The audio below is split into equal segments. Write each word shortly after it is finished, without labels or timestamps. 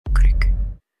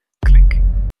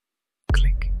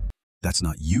That's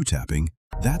not you tapping.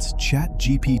 That's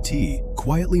ChatGPT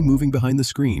quietly moving behind the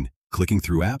screen, clicking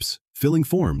through apps, filling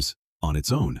forms on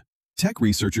its own. Tech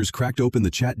researchers cracked open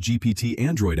the ChatGPT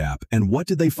Android app, and what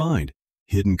did they find?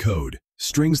 Hidden code.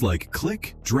 Strings like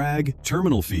click, drag,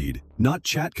 terminal feed, not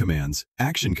chat commands,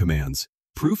 action commands.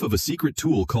 Proof of a secret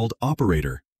tool called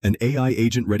Operator, an AI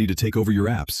agent ready to take over your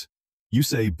apps. You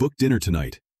say, book dinner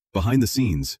tonight. Behind the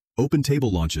scenes, open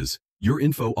table launches, your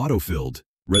info auto-filled,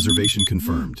 reservation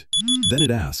confirmed. Then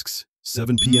it asks,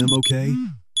 7 p.m. okay?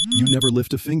 You never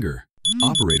lift a finger.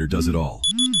 Operator does it all.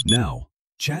 Now,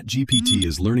 ChatGPT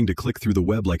is learning to click through the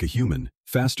web like a human,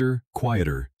 faster,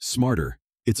 quieter, smarter.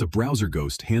 It's a browser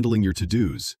ghost handling your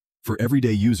to-dos. For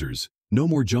everyday users, no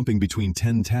more jumping between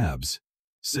 10 tabs.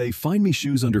 Say, find me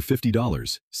shoes under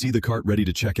 $50, see the cart ready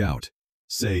to check out.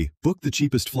 Say, book the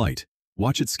cheapest flight,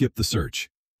 watch it skip the search.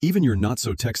 Even your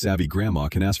not-so-tech-savvy grandma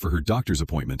can ask for her doctor's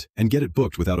appointment and get it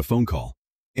booked without a phone call.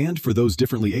 And for those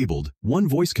differently abled, one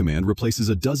voice command replaces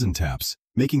a dozen taps,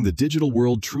 making the digital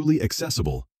world truly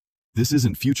accessible. This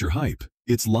isn't future hype.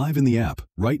 It's live in the app,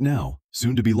 right now,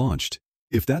 soon to be launched.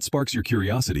 If that sparks your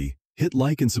curiosity, hit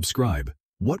like and subscribe.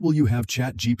 What will you have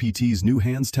ChatGPT's new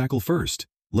hands tackle first?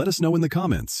 Let us know in the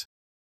comments.